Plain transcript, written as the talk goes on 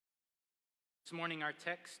This morning our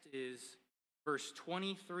text is verse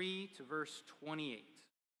 23 to verse 28.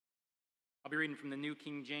 I'll be reading from the New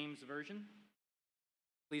King James Version.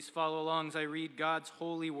 Please follow along as I read God's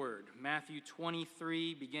holy word. Matthew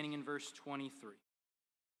 23, beginning in verse 23.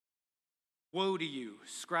 Woe to you,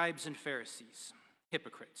 scribes and Pharisees,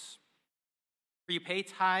 hypocrites! For you pay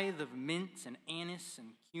tithe of mint and anise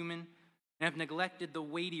and cumin, and have neglected the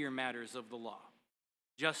weightier matters of the law,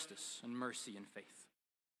 justice and mercy and faith.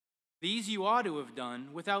 These you ought to have done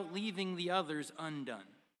without leaving the others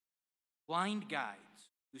undone. Blind guides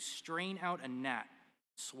who strain out a gnat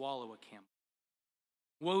and swallow a camel.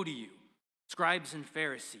 Woe to you, scribes and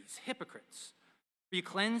Pharisees, hypocrites! For you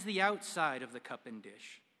cleanse the outside of the cup and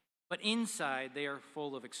dish, but inside they are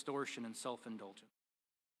full of extortion and self-indulgence.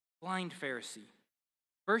 Blind Pharisee,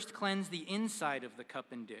 first cleanse the inside of the cup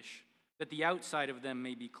and dish, that the outside of them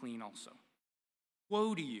may be clean also.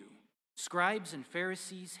 Woe to you, scribes and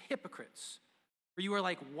Pharisees, hypocrites! For you are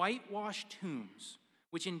like whitewashed tombs,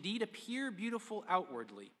 which indeed appear beautiful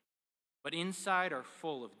outwardly, but inside are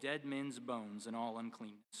full of dead men's bones and all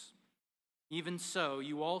uncleanness. Even so,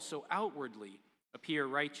 you also outwardly appear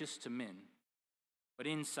righteous to men, but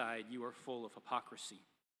inside you are full of hypocrisy,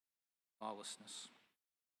 lawlessness.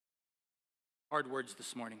 Hard words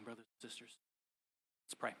this morning, brothers and sisters.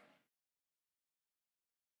 Let's pray.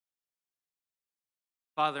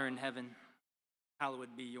 Father in heaven,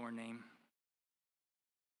 hallowed be your name.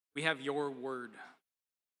 We have your word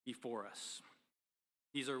before us.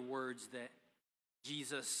 These are words that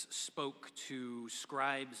Jesus spoke to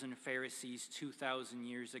scribes and Pharisees 2,000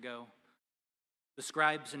 years ago. The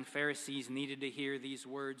scribes and Pharisees needed to hear these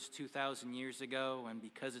words 2,000 years ago, and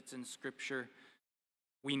because it's in Scripture,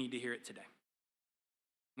 we need to hear it today.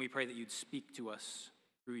 We pray that you'd speak to us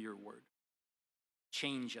through your word.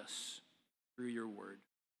 Change us through your word.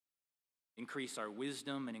 Increase our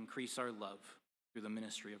wisdom and increase our love through the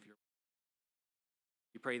ministry of your word.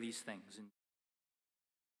 We pray these things.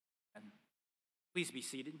 And please be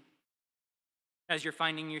seated. As you're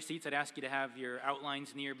finding your seats, I'd ask you to have your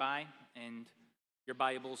outlines nearby and your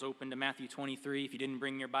Bibles open to Matthew 23. If you didn't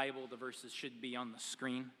bring your Bible, the verses should be on the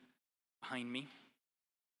screen behind me.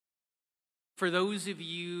 For those of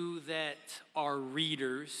you that are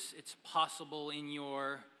readers, it's possible in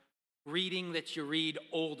your reading that you read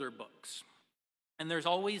older books. And there's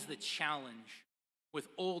always the challenge with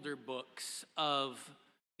older books of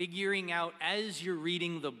figuring out, as you're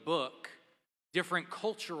reading the book, different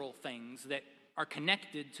cultural things that are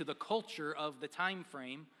connected to the culture of the time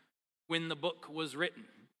frame when the book was written.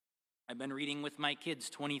 I've been reading with my kids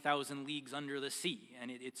 20,000 Leagues Under the Sea, and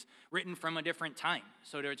it's written from a different time.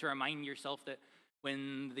 So to remind yourself that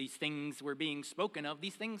when these things were being spoken of,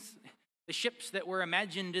 these things, the ships that were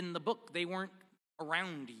imagined in the book, they weren't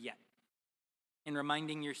around yet. And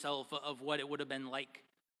reminding yourself of what it would have been like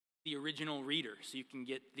the original reader, so you can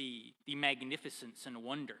get the magnificence and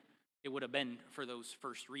wonder it would have been for those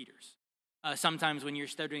first readers. Sometimes when you're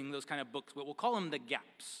studying those kind of books, we'll call them the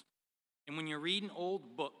gaps. And when you're reading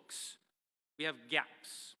old books, we have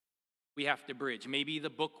gaps we have to bridge. Maybe the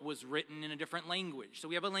book was written in a different language, so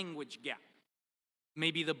we have a language gap.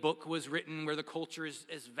 Maybe the book was written where the culture is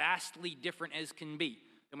as vastly different as can be.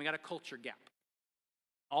 Then we got a culture gap.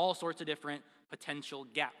 All sorts of different potential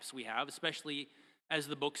gaps we have, especially as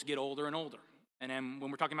the books get older and older. And then when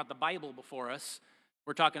we're talking about the Bible before us,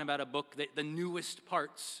 we're talking about a book that the newest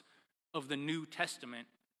parts of the New Testament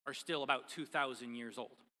are still about 2,000 years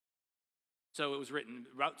old. So it was written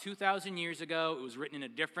about 2,000 years ago. It was written in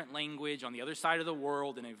a different language on the other side of the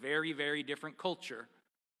world in a very, very different culture.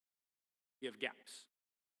 We have gaps.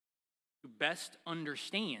 To best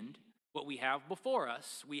understand what we have before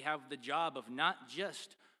us, we have the job of not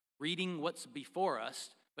just reading what's before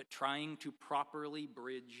us, but trying to properly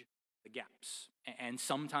bridge the gaps. And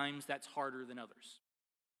sometimes that's harder than others.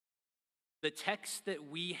 The text that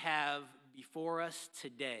we have before us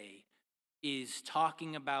today is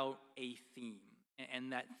talking about a theme.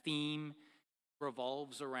 And that theme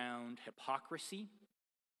revolves around hypocrisy,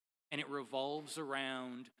 and it revolves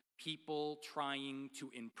around people trying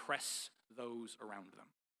to impress those around them.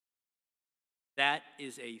 That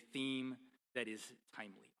is a theme that is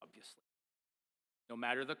timely, obviously. No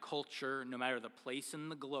matter the culture, no matter the place in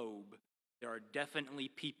the globe, there are definitely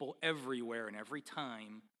people everywhere and every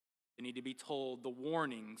time that need to be told the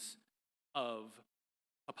warnings of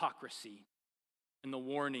hypocrisy and the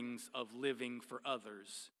warnings of living for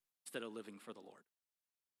others instead of living for the Lord.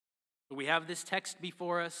 So we have this text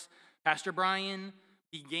before us. Pastor Brian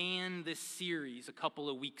began this series a couple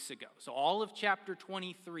of weeks ago. So all of chapter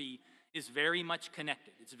 23 is very much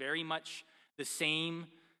connected. It's very much the same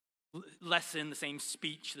lesson, the same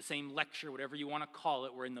speech, the same lecture, whatever you want to call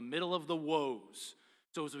it. We're in the middle of the woes.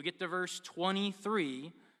 So as we get to verse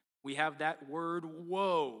 23, we have that word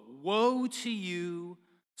woe. Woe to you,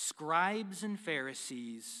 scribes and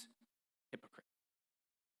Pharisees, hypocrite.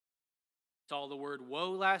 We saw the word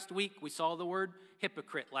woe last week. We saw the word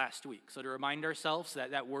hypocrite last week. So to remind ourselves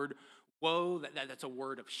that word woe, that's a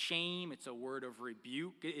word of shame. It's a word of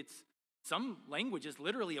rebuke. It's some languages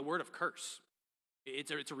literally a word of curse.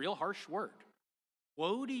 It's a real harsh word.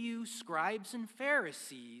 Woe to you, scribes and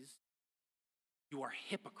Pharisees, you are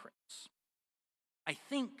hypocrites. I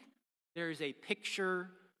think there's a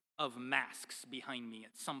picture of masks behind me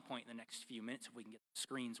at some point in the next few minutes if we can get the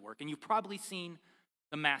screens working. You've probably seen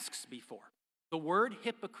the masks before. The word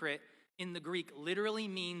hypocrite in the Greek literally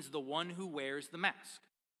means the one who wears the mask.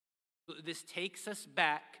 This takes us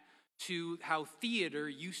back to how theater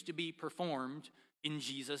used to be performed in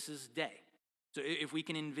Jesus' day. So if we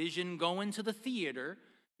can envision going to the theater,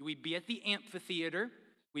 we'd be at the amphitheater,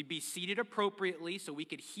 we'd be seated appropriately so we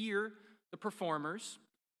could hear the performers.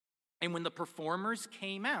 And when the performers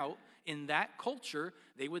came out in that culture,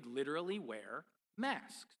 they would literally wear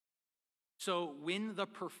masks. So when the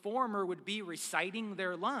performer would be reciting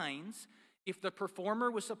their lines, if the performer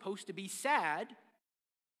was supposed to be sad,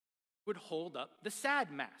 would hold up the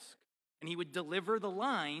sad mask. And he would deliver the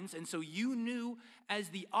lines, and so you knew as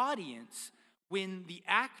the audience, when the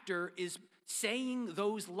actor is saying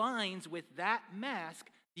those lines with that mask,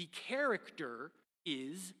 the character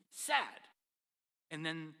is sad. And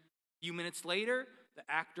then a few minutes later, the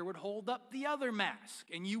actor would hold up the other mask.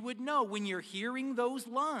 And you would know when you're hearing those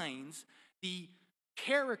lines, the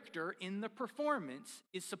character in the performance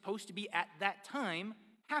is supposed to be at that time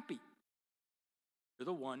happy. You're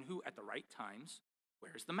the one who, at the right times,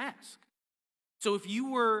 wears the mask. So if you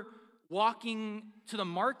were walking to the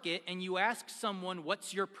market and you ask someone,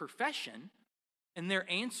 what's your profession? And their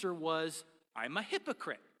answer was, I'm a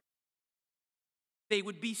hypocrite. They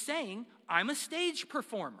would be saying, I'm a stage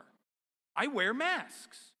performer. I wear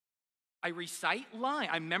masks. I recite lines.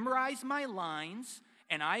 I memorize my lines,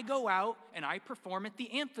 and I go out and I perform at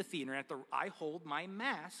the amphitheater. I hold my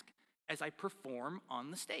mask as I perform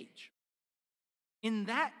on the stage. In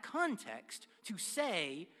that context, to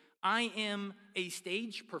say, I am a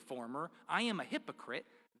stage performer, I am a hypocrite,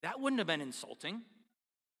 that wouldn't have been insulting.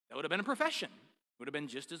 That would have been a profession. It would have been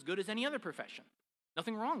just as good as any other profession.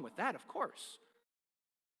 Nothing wrong with that, of course.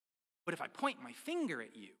 But if I point my finger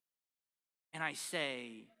at you and I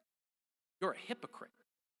say, you're a hypocrite,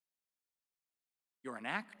 you're an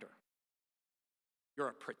actor, you're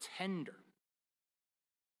a pretender,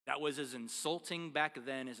 that was as insulting back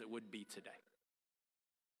then as it would be today.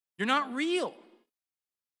 You're not real.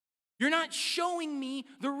 You're not showing me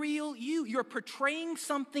the real you. You're portraying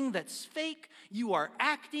something that's fake. You are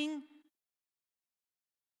acting.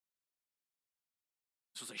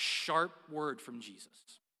 This was a sharp word from Jesus.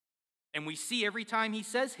 And we see every time he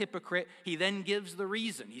says hypocrite, he then gives the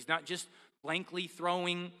reason. He's not just blankly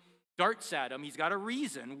throwing darts at him. He's got a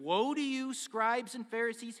reason. Woe to you, scribes and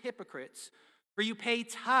Pharisees, hypocrites, for you pay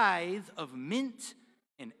tithe of mint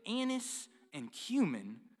and anise and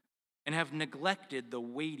cumin, and have neglected the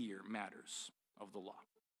weightier matters of the law.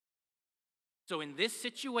 So in this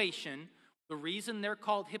situation, the reason they're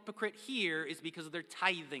called hypocrite here is because of their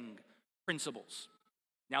tithing principles.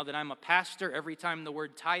 Now that I'm a pastor, every time the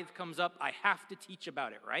word tithe comes up, I have to teach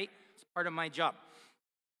about it, right? It's part of my job.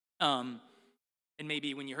 And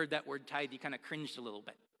maybe when you heard that word tithe, you kind of cringed a little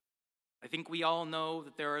bit. I think we all know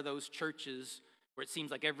that there are those churches where it seems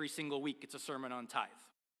like every single week it's a sermon on tithe.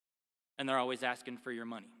 And they're always asking for your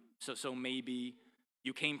money. So maybe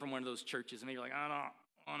you came from one of those churches and maybe you're like, I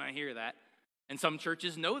don't want to hear that. And some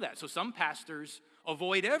churches know that. So some pastors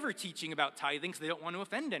avoid ever teaching about tithing because they don't want to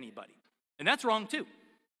offend anybody. And that's wrong too.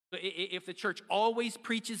 If the church always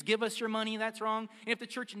preaches, give us your money, that's wrong. And if the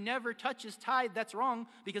church never touches tithe, that's wrong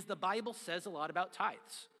because the Bible says a lot about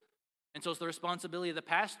tithes. And so it's the responsibility of the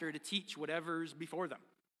pastor to teach whatever's before them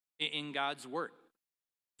in God's word.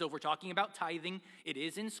 So if we're talking about tithing, it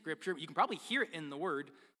is in Scripture. You can probably hear it in the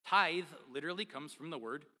word. Tithe literally comes from the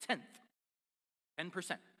word tenth, 10%.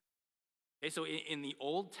 Okay, so in the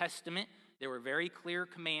Old Testament, there were very clear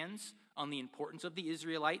commands on the importance of the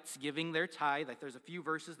Israelites giving their tithe. Like there's a few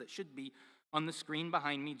verses that should be on the screen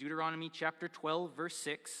behind me. Deuteronomy chapter 12, verse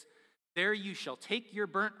 6. There you shall take your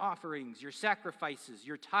burnt offerings, your sacrifices,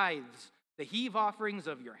 your tithes, the heave offerings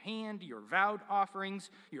of your hand, your vowed offerings,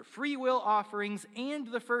 your free will offerings, and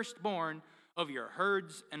the firstborn of your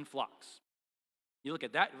herds and flocks. You look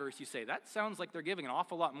at that verse, you say, that sounds like they're giving an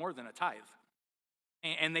awful lot more than a tithe.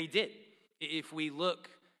 And they did. If we look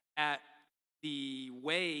at the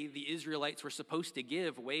way the Israelites were supposed to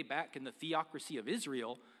give way back in the theocracy of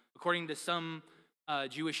Israel, according to some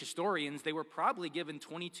Jewish historians, they were probably given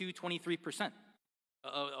 22, 23%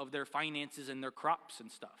 of their finances and their crops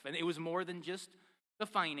and stuff. And it was more than just the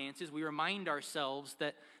finances. We remind ourselves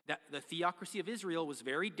that the theocracy of Israel was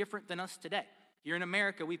very different than us today. Here in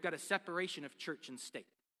America, we've got a separation of church and state.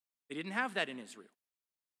 They didn't have that in Israel.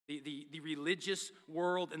 The religious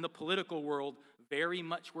world and the political world very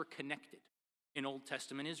much were connected in Old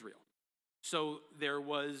Testament Israel. So there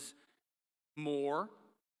was more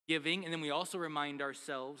giving, and then we also remind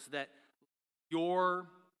ourselves that your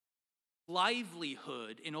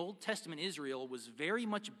livelihood in Old Testament Israel was very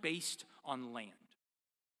much based on land.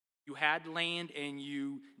 You had land and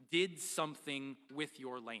you did something with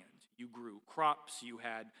your land. You grew crops, you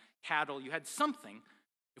had cattle, you had something.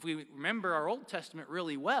 If we remember our Old Testament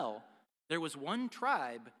really well, there was one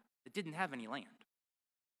tribe that didn't have any land.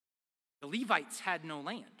 The Levites had no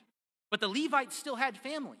land, but the Levites still had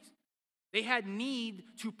families. They had need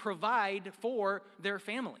to provide for their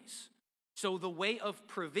families. So the way of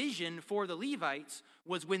provision for the Levites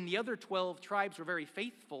was when the other 12 tribes were very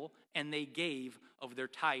faithful and they gave of their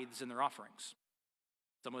tithes and their offerings.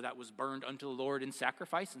 Some of that was burned unto the Lord in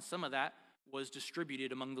sacrifice, and some of that was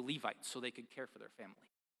distributed among the Levites so they could care for their family.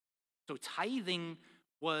 So tithing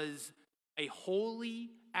was a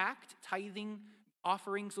holy act. Tithing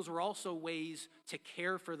offerings, those were also ways to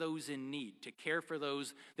care for those in need, to care for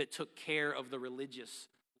those that took care of the religious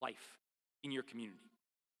life in your community.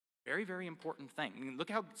 Very, very important thing. I mean,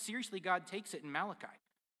 look how seriously God takes it in Malachi.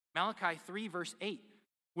 Malachi 3, verse 8.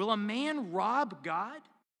 Will a man rob God?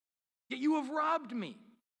 Yet you have robbed me.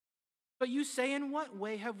 But you say, in what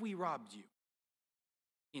way have we robbed you?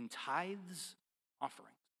 In tithes,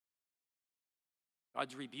 offerings.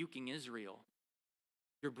 God's rebuking Israel.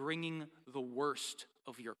 You're bringing the worst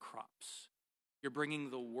of your crops. You're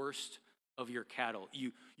bringing the worst of your cattle.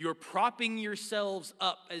 You're propping yourselves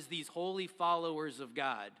up as these holy followers of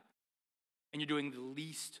God, and you're doing the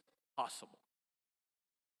least possible.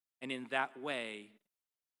 And in that way,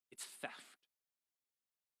 it's theft.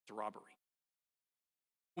 It's robbery.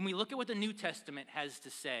 When we look at what the New Testament has to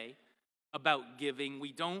say about giving,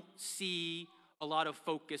 we don't see a lot of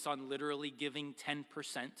focus on literally giving 10%.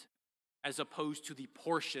 As opposed to the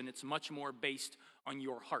portion. It's much more based on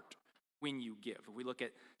your heart when you give. If we look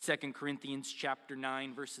at 2 Corinthians chapter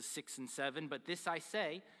 9, verses 6 and 7, but this I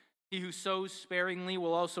say, he who sows sparingly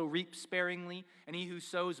will also reap sparingly, and he who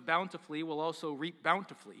sows bountifully will also reap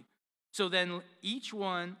bountifully. So then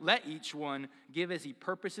let each one give as he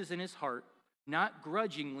purposes in his heart, not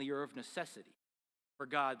grudgingly or of necessity, for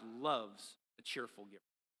God loves a cheerful giver.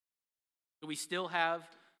 So we still have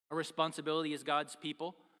a responsibility as God's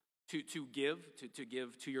people to give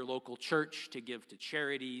to your local church, to give to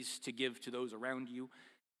charities, to give to those around you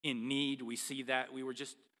in need. We see that. We were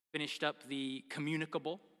just finished up the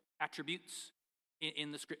communicable attributes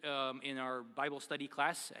in our Bible study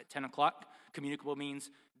class at 10 o'clock. Communicable means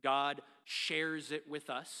God shares it with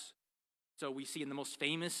us. So we see in the most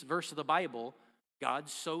famous verse of the Bible, God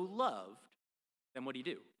so loved, then what did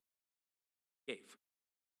he do? Gave.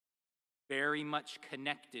 Very much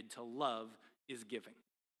connected to love is giving.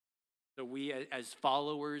 So we, as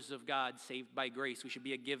followers of God, saved by grace, we should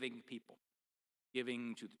be a giving people.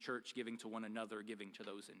 Giving to the church, giving to one another, giving to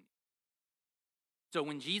those in need. So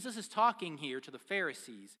when Jesus is talking here to the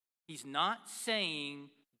Pharisees, he's not saying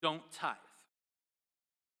don't tithe.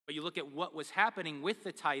 But you look at what was happening with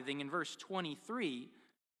the tithing in verse 23.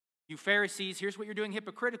 You Pharisees, here's what you're doing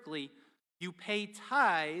hypocritically. You pay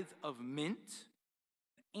tithe of mint,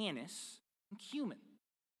 anise, and cumin,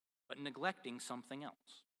 but neglecting something else.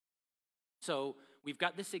 So we've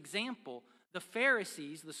got this example. The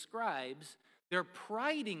Pharisees, the scribes, they're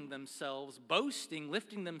priding themselves, boasting,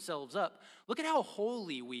 lifting themselves up. Look at how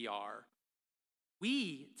holy we are.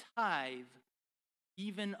 We tithe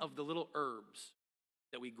even of the little herbs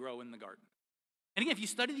that we grow in the garden. And again, if you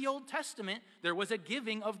study the Old Testament, there was a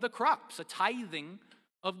giving of the crops, a tithing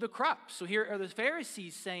of the crops. So here are the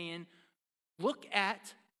Pharisees saying, look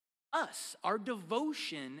at us. Our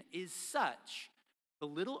devotion is such. The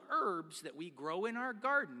little herbs that we grow in our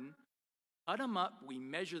garden, cut them up, we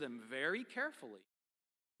measure them very carefully.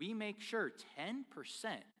 We make sure 10%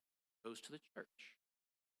 goes to the church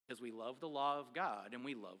because we love the law of God and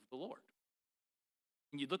we love the Lord.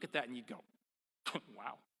 And you look at that and you go,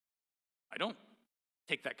 wow, I don't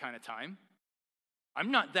take that kind of time. I'm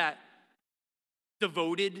not that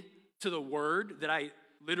devoted to the word that I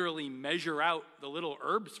literally measure out the little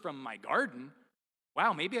herbs from my garden.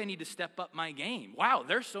 Wow, maybe I need to step up my game. Wow,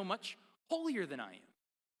 they're so much holier than I am.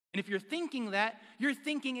 And if you're thinking that, you're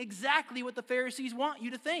thinking exactly what the Pharisees want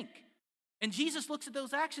you to think. And Jesus looks at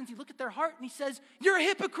those actions, he looks at their heart, and he says, you're a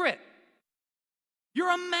hypocrite. You're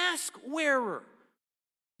a mask wearer.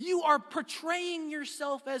 You are portraying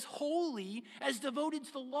yourself as holy, as devoted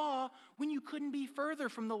to the law, when you couldn't be further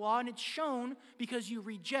from the law, and it's shown because you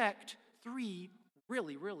reject three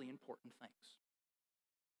really, really important things: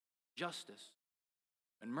 justice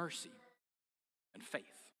and mercy and faith.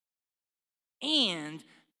 And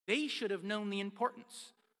they should have known the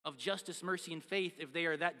importance of justice, mercy, and faith if they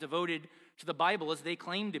are that devoted to the Bible as they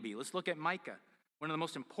claim to be. Let's look at Micah, one of the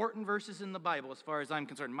most important verses in the Bible as far as I'm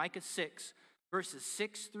concerned. Micah 6, verses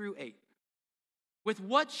 6 through 8. With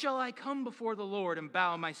what shall I come before the Lord and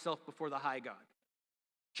bow myself before the high God?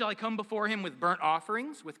 Shall I come before him with burnt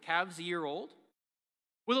offerings, with calves a year old?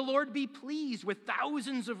 Will the Lord be pleased with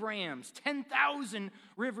thousands of rams, 10,000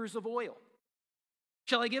 rivers of oil?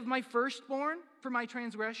 Shall I give my firstborn for my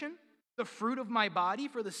transgression, the fruit of my body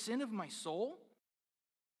for the sin of my soul?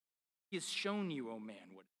 He has shown you, O man,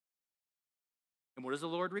 what. And what does the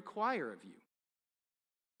Lord require of you?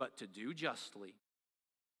 But to do justly,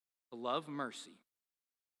 to love mercy,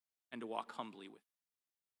 and to walk humbly with him.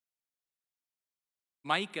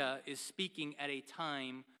 Micah is speaking at a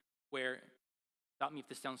time where, stop me if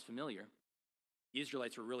this sounds familiar, the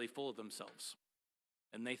Israelites were really full of themselves.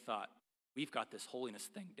 And they thought, we've got this holiness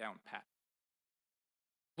thing down pat.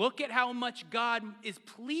 Look at how much God is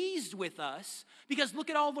pleased with us, because look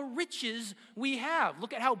at all the riches we have.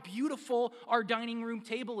 Look at how beautiful our dining room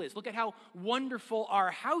table is. Look at how wonderful our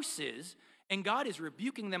house is. And God is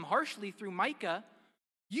rebuking them harshly through Micah.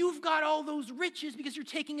 You've got all those riches because you're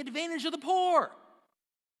taking advantage of the poor.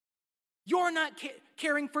 You're not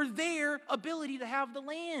caring for their ability to have the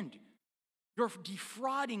land. You're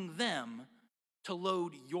defrauding them to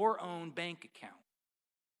load your own bank account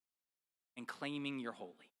and claiming you're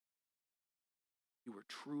holy. You are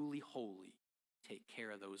truly holy. Take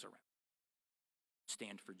care of those around.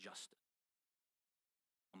 Stand for justice.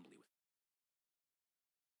 Humbly with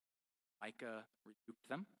them. Micah rebuked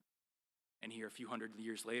them, and here a few hundred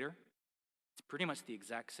years later, it's pretty much the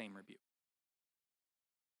exact same rebuke.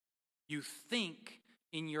 You think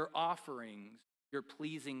in your offerings you're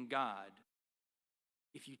pleasing God.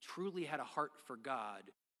 If you truly had a heart for God,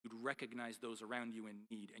 you'd recognize those around you in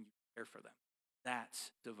need and you'd care for them.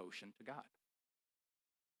 That's devotion to God.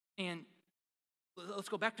 And let's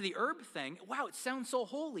go back to the herb thing. Wow, it sounds so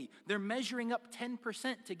holy. They're measuring up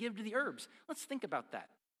 10% to give to the herbs. Let's think about that.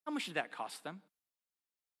 How much did that cost them?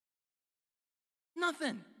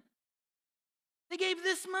 Nothing. They gave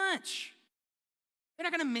this much. They're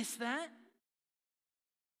not going to miss that.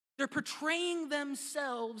 They're portraying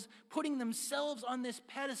themselves, putting themselves on this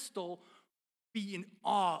pedestal, be in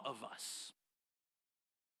awe of us.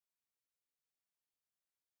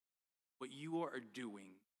 What you are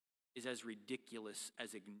doing is as ridiculous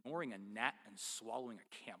as ignoring a gnat and swallowing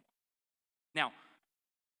a camel. Now,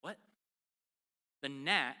 what? The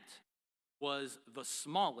gnat was the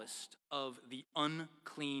smallest of the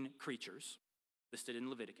unclean creatures listed in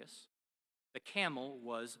Leviticus. The camel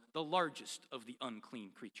was the largest of the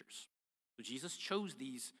unclean creatures. So Jesus chose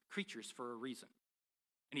these creatures for a reason.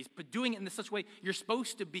 And he's doing it in such a way, you're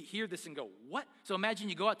supposed to hear this and go, what? So imagine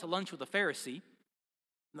you go out to lunch with a Pharisee,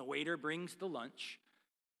 and the waiter brings the lunch,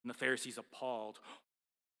 and the Pharisee's appalled.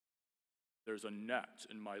 There's a gnat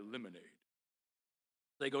in my lemonade.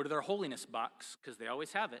 They go to their holiness box, because they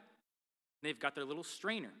always have it. And they've got their little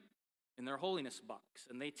strainer in their holiness box,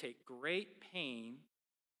 and they take great pain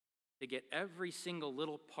to get every single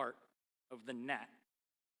little part of the gnat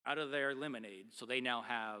out of their lemonade, so they now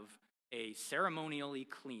have a ceremonially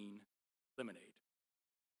clean lemonade.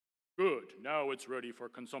 Good, now it's ready for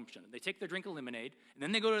consumption. They take their drink of lemonade, and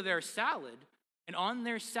then they go to their salad, and on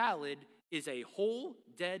their salad is a whole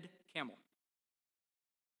dead camel.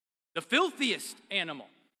 The filthiest animal.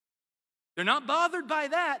 They're not bothered by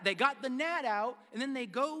that. They got the gnat out, and then they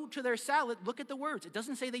go to their salad. Look at the words. It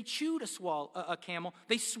doesn't say they chewed a camel.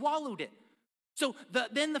 They swallowed it. So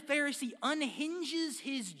then the Pharisee unhinges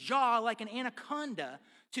his jaw like an anaconda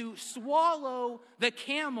to swallow the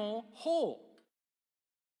camel whole.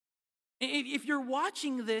 If you're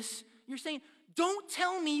watching this, you're saying, don't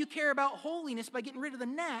tell me you care about holiness by getting rid of the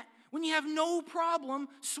gnat when you have no problem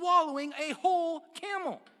swallowing a whole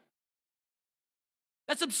camel.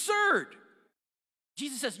 That's absurd.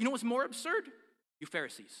 Jesus says, you know what's more absurd? You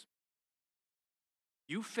Pharisees.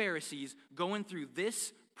 You Pharisees going through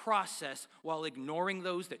this process while ignoring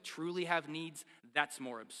those that truly have needs, that's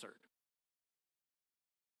more absurd.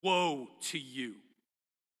 Woe to you.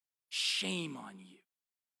 Shame on you.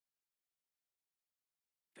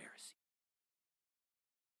 Pharisee.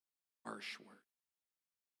 harsh words.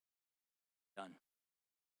 Done.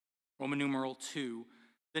 Roman numeral 2.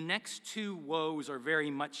 The next two woes are very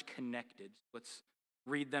much connected. Let's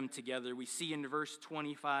read them together. We see in verse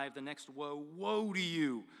 25, the next woe. Woe to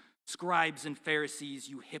you, scribes and Pharisees,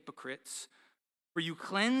 you hypocrites, for you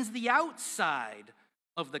cleanse the outside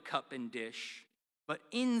of the cup and dish, but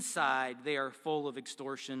inside they are full of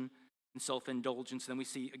extortion and self-indulgence. Then we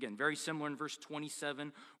see, again, very similar in verse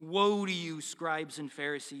 27. Woe to you, scribes and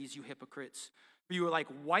Pharisees, you hypocrites, for you are like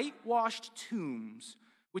whitewashed tombs,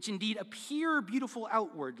 which indeed appear beautiful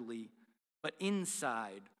outwardly, but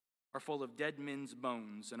inside are full of dead men's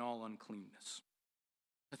bones and all uncleanness.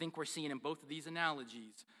 I think we're seeing in both of these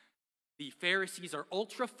analogies, the Pharisees are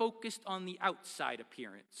ultra-focused on the outside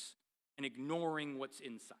appearance and ignoring what's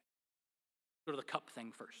inside. Go to the cup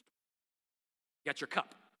thing first. You got your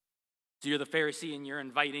cup. So you're the Pharisee and you're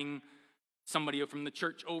inviting somebody from the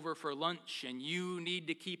church over for lunch, and you need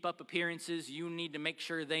to keep up appearances. You need to make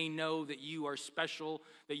sure they know that you are special,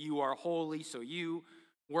 that you are holy. So you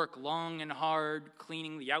work long and hard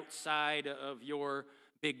cleaning the outside of your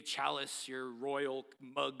big chalice, your royal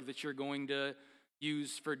mug that you're going to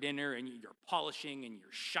use for dinner, and you're polishing and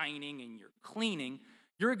you're shining and you're cleaning.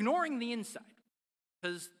 You're ignoring the inside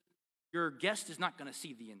because your guest is not going to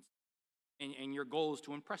see the inside, and your goal is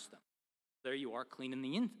to impress them. There you are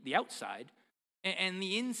cleaning the outside, and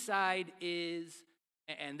the inside is,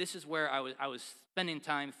 and this is where I was spending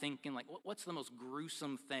time thinking, like, what's the most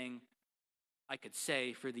gruesome thing I could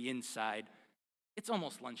say for the inside? It's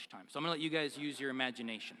almost lunchtime, so I'm going to let you guys use your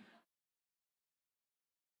imagination.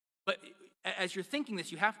 But as you're thinking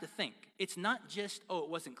this, you have to think, it's not just, it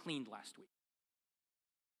wasn't cleaned last week.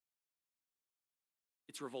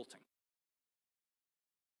 It's revolting.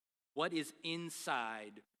 What is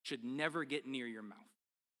inside should never get near your mouth.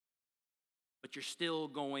 But you're still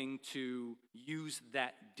going to use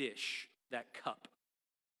that dish, that cup,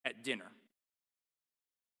 at dinner.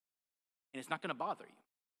 And it's not going to bother you.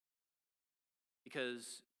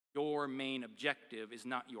 Because your main objective is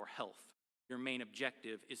not your health. Your main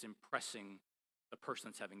objective is impressing the person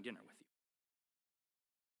that's having dinner with you.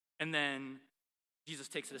 And then Jesus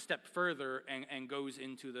takes it a step further and goes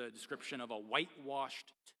into the description of a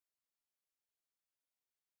whitewashed tomb.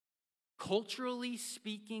 Culturally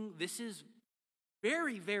speaking, this is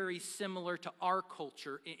very, very similar to our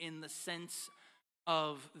culture in the sense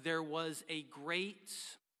of there was a great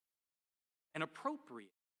and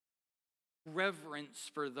appropriate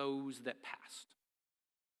reverence for those that passed.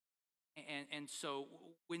 And so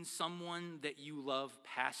when someone that you love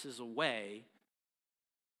passes away,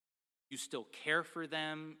 you still care for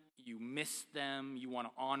them, you miss them, you want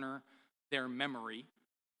to honor their memory.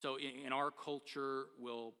 So in our culture,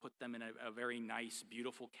 we'll put them in a very nice,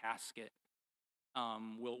 beautiful casket.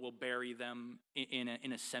 We'll bury them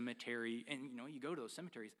in a cemetery. And, you go to those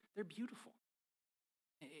cemeteries, they're beautiful.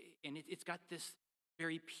 And it's got this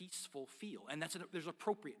very peaceful feel. And there's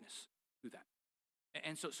appropriateness to that.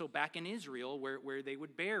 And so back in Israel, where they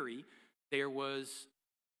would bury, there were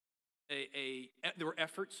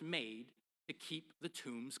efforts made to keep the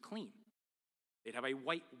tombs clean. They'd have a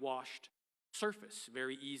whitewashed surface,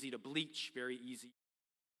 very easy to bleach, very easy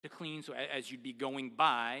to clean. So as you'd be going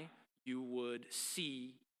by, you would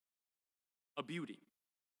see a beauty.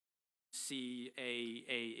 See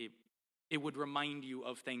it would remind you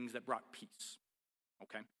of things that brought peace.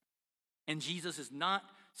 Okay? And Jesus is not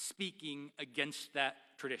speaking against that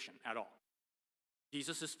tradition at all.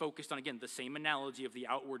 Jesus is focused on, again, the same analogy of the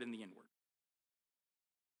outward and the inward.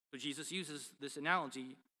 So Jesus uses this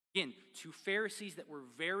analogy, again, to Pharisees that were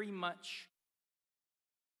very much,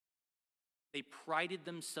 they prided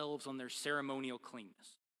themselves on their ceremonial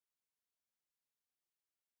cleanness.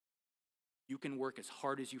 You can work as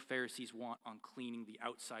hard as you Pharisees want on cleaning the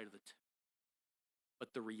outside of the tomb.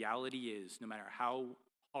 But the reality is, no matter how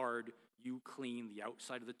hard you clean the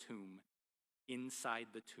outside of the tomb, inside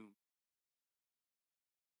the tomb,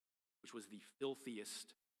 which was the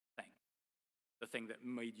filthiest thing, the thing that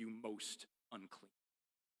made you most unclean,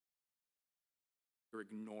 you're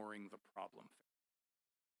ignoring the problem.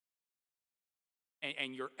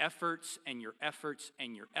 And your efforts and your efforts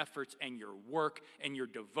and your efforts and your work and your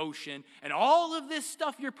devotion and all of this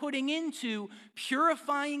stuff you're putting into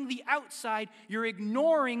purifying the outside, you're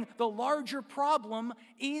ignoring the larger problem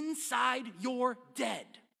inside you're dead.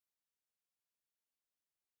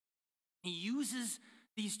 He uses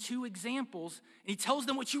these two examples and he tells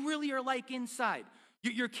them what you really are like inside.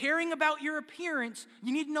 You're caring about your appearance.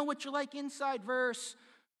 You need to know what you're like inside. Verse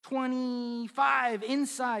 25,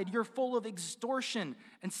 inside you're full of extortion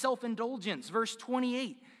and self-indulgence. Verse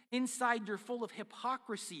 28, inside you're full of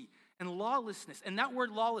hypocrisy and lawlessness. And that word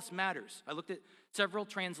lawless matters. I looked at several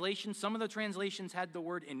translations. Some of the translations had the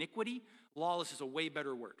word iniquity. Lawless is a way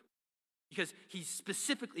better word. Because he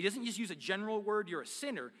doesn't just use a general word, you're a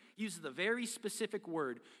sinner. He uses a very specific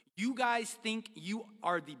word. You guys think you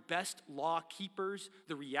are the best law keepers.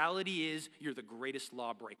 The reality is you're the greatest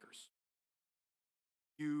law breakers.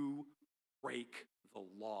 You break the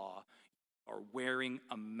law, you are wearing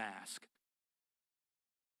a mask.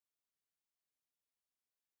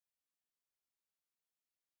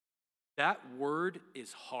 That word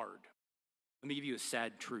is hard. Let me give you a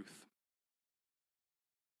sad truth.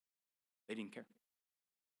 They didn't care.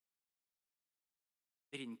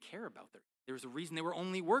 They didn't care about their. There was a reason they were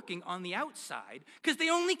only working on the outside, because they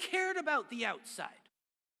only cared about the outside.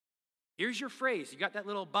 Here's your phrase. You got that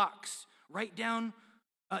little box. Write down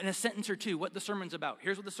in a sentence or two what the sermon's about.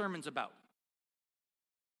 Here's what the sermon's about.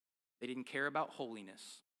 They didn't care about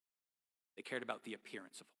holiness. They cared about the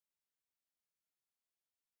appearance of holiness.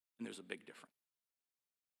 And there's a big difference.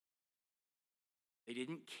 They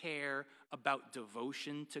didn't care about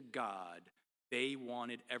devotion to God. They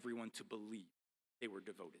wanted everyone to believe they were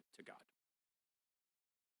devoted to God.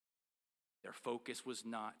 Their focus was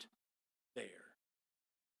not there.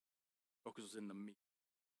 Focus was in the me.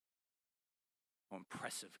 How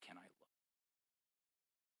impressive can I look?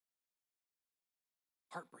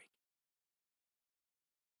 Heartbreak.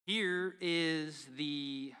 Here is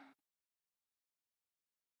the.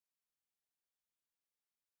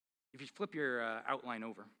 If you flip your outline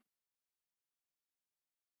over,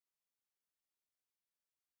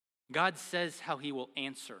 God says how he will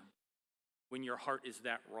answer when your heart is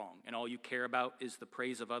that wrong and all you care about is the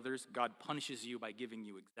praise of others. God punishes you by giving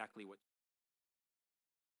you exactly what.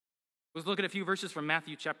 Let's look at a few verses from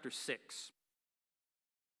Matthew chapter 6.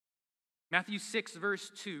 Matthew 6 verse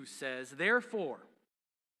 2 says, "Therefore,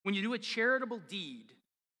 when you do a charitable deed,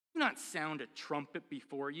 do not sound a trumpet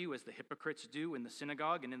before you as the hypocrites do in the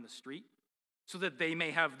synagogue and in the street, so that they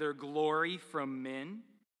may have their glory from men.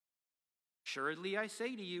 Assuredly, I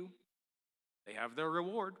say to you, they have their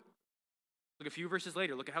reward." Look a few verses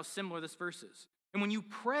later. Look at how similar this verse is. "And when you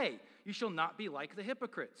pray, you shall not be like the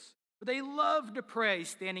hypocrites, for they love to pray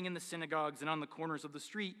standing in the synagogues and on the corners of the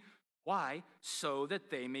street. Why? So that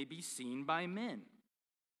they may be seen by men.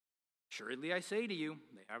 Assuredly, I say to you,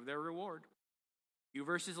 they have their reward." A few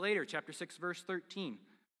verses later, chapter 6, verse 13.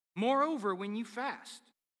 "Moreover, when you fast,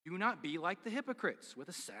 do not be like the hypocrites with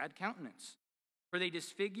a sad countenance, for they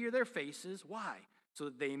disfigure their faces. Why? So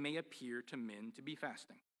that they may appear to men to be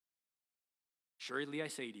fasting. Assuredly, I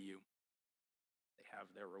say to you, they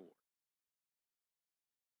have their reward."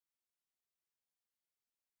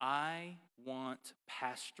 I want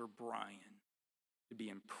Pastor Brian to be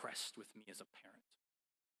impressed with me as a parent.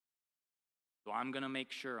 So I'm going to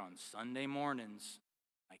make sure on Sunday mornings,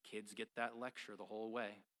 my kids get that lecture the whole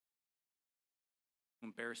way. Don't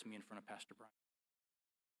embarrass me in front of Pastor Brian.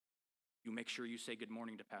 You make sure you say good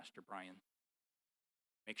morning to Pastor Brian.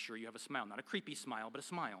 Make sure you have a smile. Not a creepy smile, but a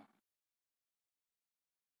smile.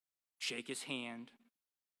 Shake his hand.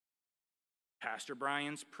 Pastor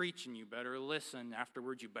Brian's preaching. You better listen.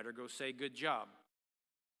 Afterwards, you better go say good job.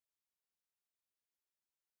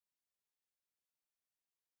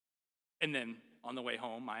 And then on the way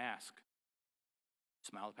home, I ask,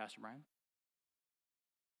 "Smile at Pastor Brian?"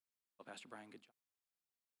 "Oh, Pastor Brian, good job."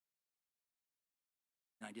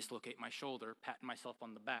 And I dislocate my shoulder, patting myself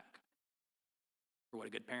on the back for what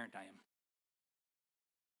a good parent I am.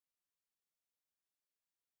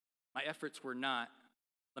 My efforts were not,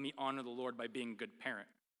 let me honor the Lord by being a good parent.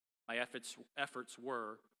 My efforts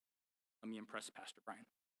were, let me impress Pastor Brian.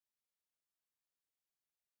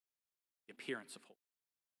 The appearance of hope.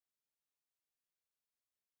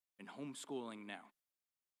 And homeschooling now.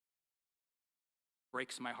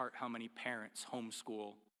 Breaks my heart how many parents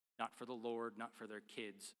homeschool, not for the Lord, not for their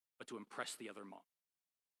kids, but to impress the other mom.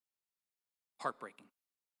 Heartbreaking.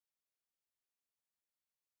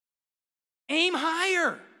 Aim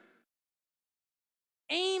higher.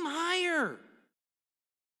 Aim higher.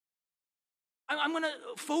 I'm going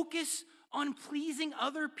to focus on pleasing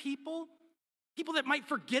other people, people that might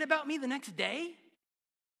forget about me the next day.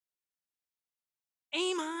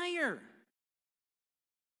 Aim higher.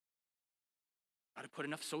 Got to put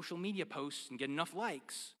enough social media posts and get enough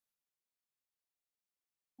likes.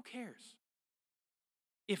 Who cares?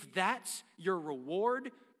 If that's your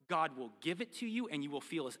reward, God will give it to you and you will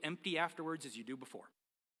feel as empty afterwards as you do before.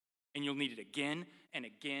 And you'll need it again and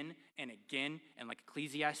again and again. And like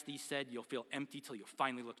Ecclesiastes said, you'll feel empty till you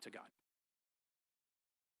finally look to God.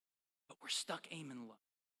 But we're stuck aiming low.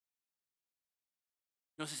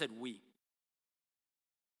 Notice I said we.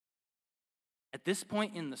 At this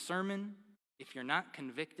point in the sermon, if you're not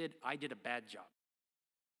convicted, I did a bad job.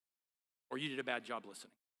 Or you did a bad job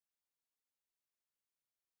listening.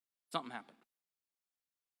 Something happened.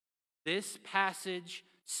 This passage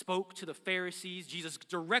spoke to the Pharisees. Jesus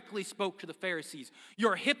directly spoke to the Pharisees.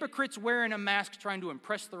 You're hypocrites wearing a mask trying to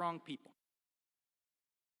impress the wrong people.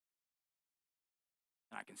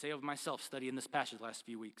 And I can say of myself, studying this passage the last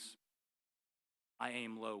few weeks, I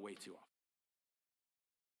aim low way too often.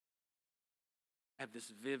 I have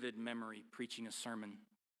this vivid memory preaching a sermon.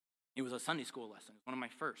 It was a Sunday school lesson, one of my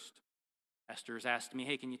first. Pastors asked me,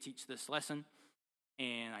 hey, can you teach this lesson?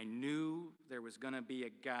 And I knew there was going to be a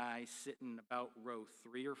guy sitting about row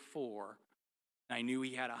 3 or 4, and I knew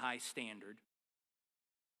he had a high standard.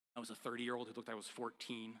 I was a 30-year-old who looked like I was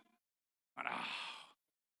 14. I thought,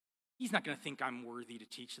 he's not going to think I'm worthy to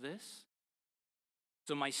teach this.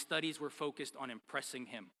 So my studies were focused on impressing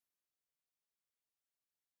him.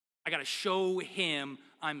 I got to show him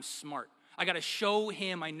I'm smart. I got to show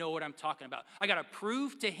him I know what I'm talking about. I got to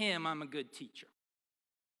prove to him I'm a good teacher.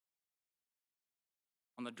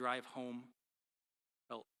 On the drive home,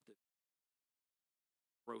 I felt the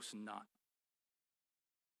gross knot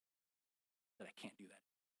that I can't do that.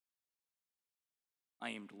 I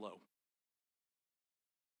aimed low.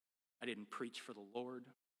 I didn't preach for the Lord.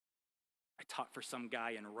 I taught for some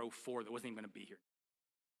guy in row 4 that wasn't even going to be here.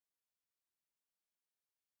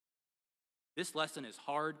 This lesson is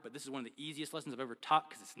hard, but this is one of the easiest lessons I've ever taught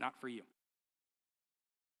because it's not for you.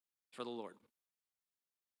 It's for the Lord.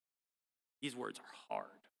 These words are hard,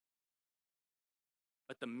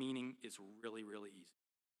 but the meaning is really, really easy.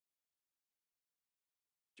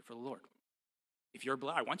 It's for the Lord. If you're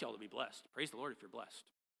blessed, I want y'all to be blessed. Praise the Lord if you're blessed.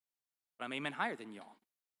 But I'm amen higher than y'all.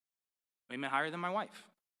 I'm amen higher than my wife.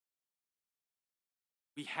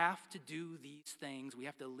 We have to do these things. We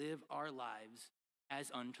have to live our lives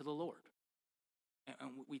as unto the Lord. And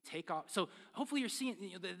we take off. So hopefully you're seeing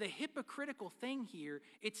the hypocritical thing here.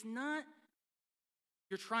 It's not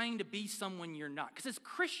you're trying to be someone you're not. Because as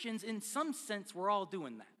Christians, in some sense, we're all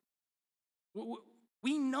doing that.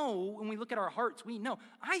 We know, when we look at our hearts, we know,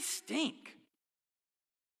 I stink.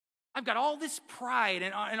 I've got all this pride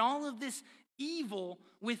and all of this evil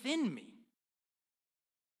within me.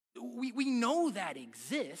 We know that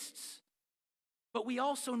exists, but we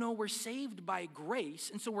also know we're saved by grace,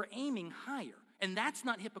 and so we're aiming higher. And that's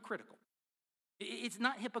not hypocritical. It's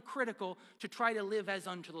not hypocritical to try to live as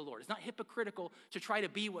unto the Lord. It's not hypocritical to try to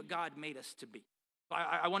be what God made us to be.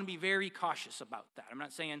 I want to be very cautious about that. I'm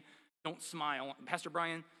not saying don't smile. Pastor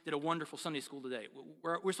Brian did a wonderful Sunday school today.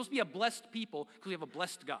 We're supposed to be a blessed people because we have a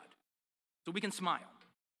blessed God. So we can smile.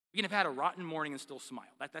 We can have had a rotten morning and still smile.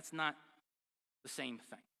 That's not the same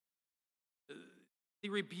thing. The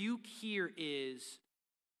rebuke here is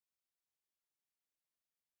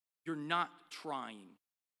you're not trying to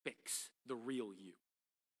fix the real you.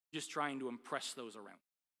 You're just trying to impress those around.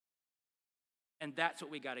 And that's what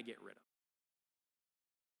we got to get rid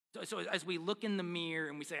of. So as we look in the mirror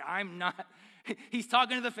and we say, I'm not, he's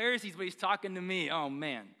talking to the Pharisees, but he's talking to me. Oh,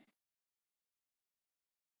 man.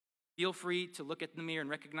 Feel free to look at the mirror and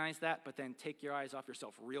recognize that, but then take your eyes off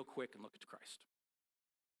yourself real quick and look at Christ.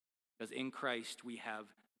 Because in Christ, we have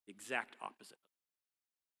the exact opposite.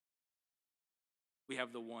 We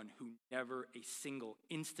have the one who never a single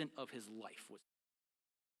instant of his life was,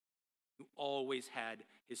 who always had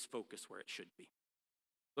his focus where it should be.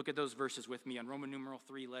 Look at those verses with me on Roman numeral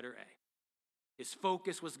 3, letter A. His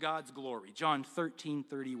focus was God's glory. John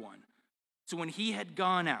 13:31. So when he had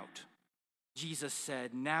gone out, Jesus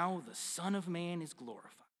said, now the Son of Man is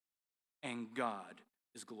glorified, and God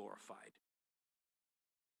is glorified.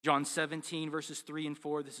 John 17, verses 3 and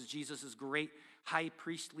 4, this is Jesus' great high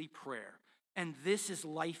priestly prayer. And this is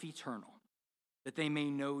life eternal, that they may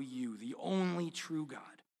know you, the only true God,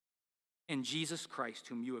 and Jesus Christ,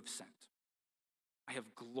 whom you have sent. I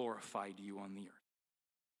have glorified you on the earth.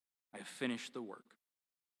 I have finished the work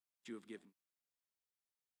that you have given me.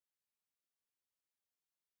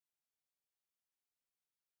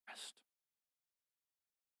 Rest.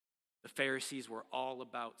 The Pharisees were all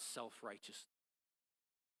about self-righteousness.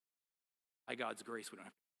 By God's grace, we don't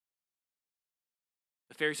have to.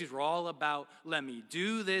 The Pharisees were all about, let me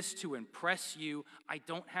do this to impress you. I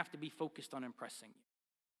don't have to be focused on impressing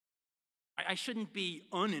you. I shouldn't be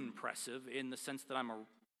unimpressive in the sense that I'm a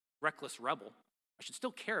reckless rebel. I should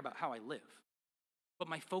still care about how I live. But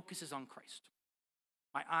my focus is on Christ.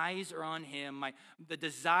 My eyes are on him. The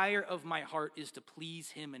desire of my heart is to please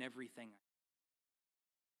him in everything.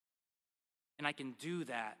 And I can do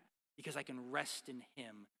that because I can rest in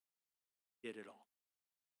him. He did it all.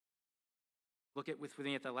 Look with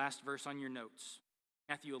me at the last verse on your notes.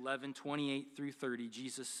 Matthew 11:28 through 30,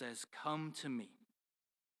 Jesus says, "Come to me,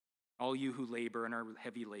 all you who labor and are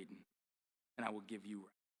heavy laden, and I will give you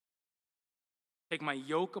rest. Take my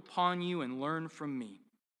yoke upon you and learn from me,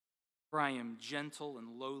 for I am gentle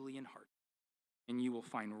and lowly in heart, and you will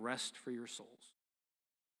find rest for your souls.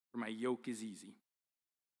 For my yoke is easy,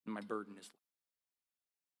 and my burden is light."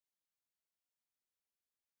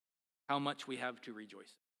 How much we have to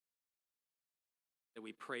rejoice that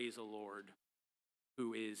we praise a Lord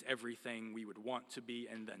who is everything we would want to be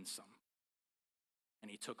and then some. And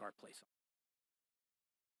he took our place.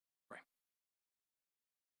 Pray.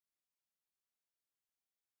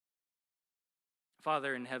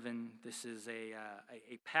 Father in heaven, this is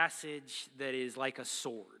a passage that is like a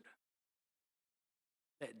sword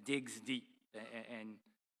that digs deep and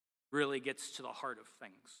really gets to the heart of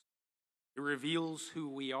things. It reveals who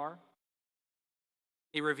we are.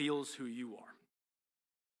 It reveals who you are.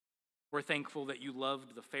 We're thankful that you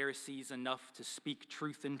loved the Pharisees enough to speak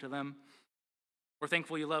truth into them. We're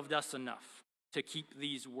thankful you loved us enough to keep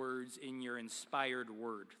these words in your inspired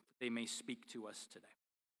word, that they may speak to us today.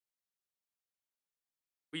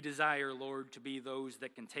 We desire, Lord, to be those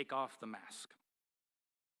that can take off the mask.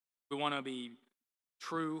 We want to be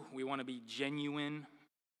true. We want to be genuine.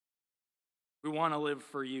 We want to live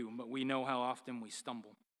for you, but we know how often we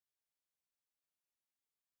stumble.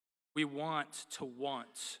 We want to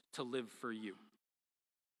live for you,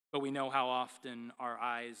 but we know how often our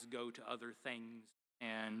eyes go to other things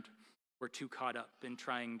and we're too caught up in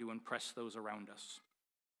trying to impress those around us.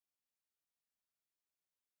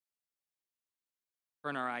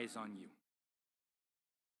 Turn our eyes on you.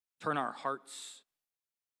 Turn our hearts.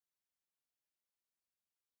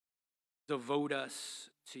 Devote us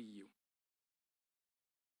to you.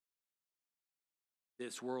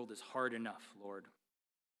 This world is hard enough, Lord.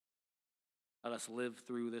 Let us live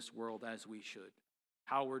through this world as we should,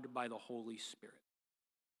 powered by the Holy Spirit.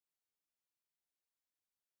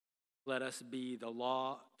 Let us be the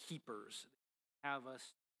law keepers that you have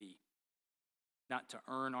us be, not to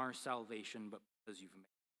earn our salvation, but because you've made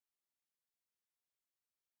it.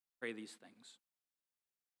 Pray these things